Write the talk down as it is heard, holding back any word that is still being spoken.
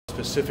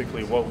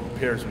specifically what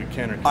repairs we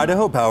can or cannot.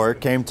 Idaho Power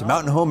came to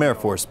Mountain Home Air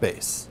Force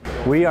Base.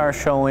 We are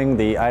showing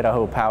the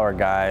Idaho Power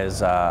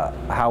guys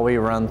how we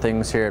run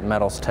things here at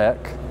Metals Tech.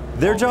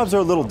 Their jobs are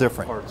a little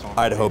different.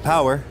 Idaho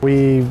Power,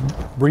 we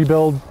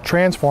rebuild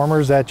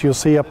transformers that you'll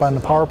see up on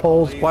the power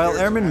poles, while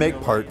Airmen make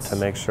parts to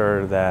make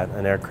sure that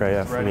an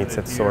aircraft meets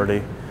its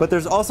sortie. But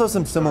there's also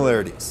some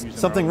similarities,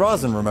 something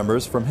Rosin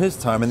remembers from his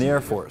time in the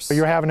Air Force.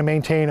 You're having to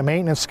maintain a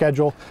maintenance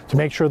schedule to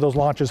make sure those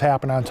launches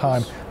happen on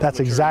time. That's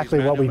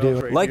exactly what we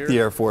do. Like the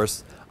Air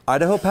Force,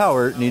 Idaho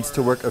Power needs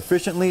to work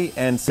efficiently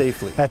and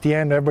safely. At the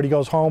end, everybody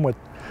goes home with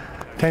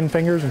 10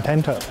 fingers and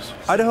 10 toes.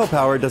 Idaho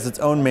Power does its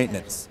own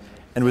maintenance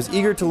and was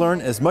eager to learn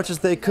as much as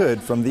they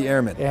could from the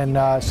Airmen.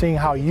 And seeing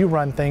how you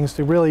run things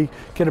to really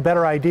get a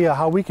better idea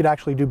how we could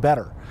actually do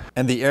better.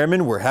 And the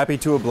Airmen were happy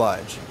to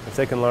oblige. If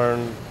they can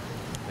learn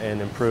and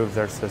improve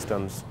their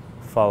systems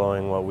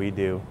following what we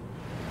do,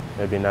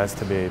 it'd be nice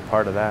to be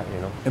part of that,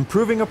 you know.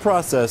 Improving a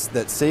process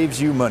that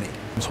saves you money.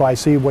 So I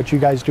see what you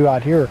guys do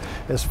out here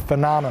is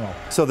phenomenal.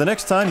 So the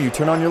next time you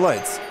turn on your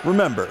lights,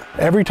 remember,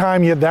 every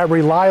time you have that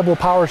reliable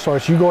power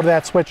source, you go to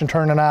that switch and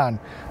turn it on.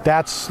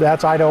 That's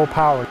Idaho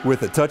Power.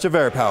 With a touch of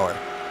air power.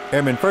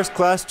 Airman First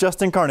Class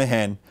Justin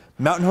Carnahan,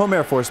 Mountain Home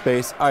Air Force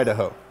Base,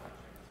 Idaho.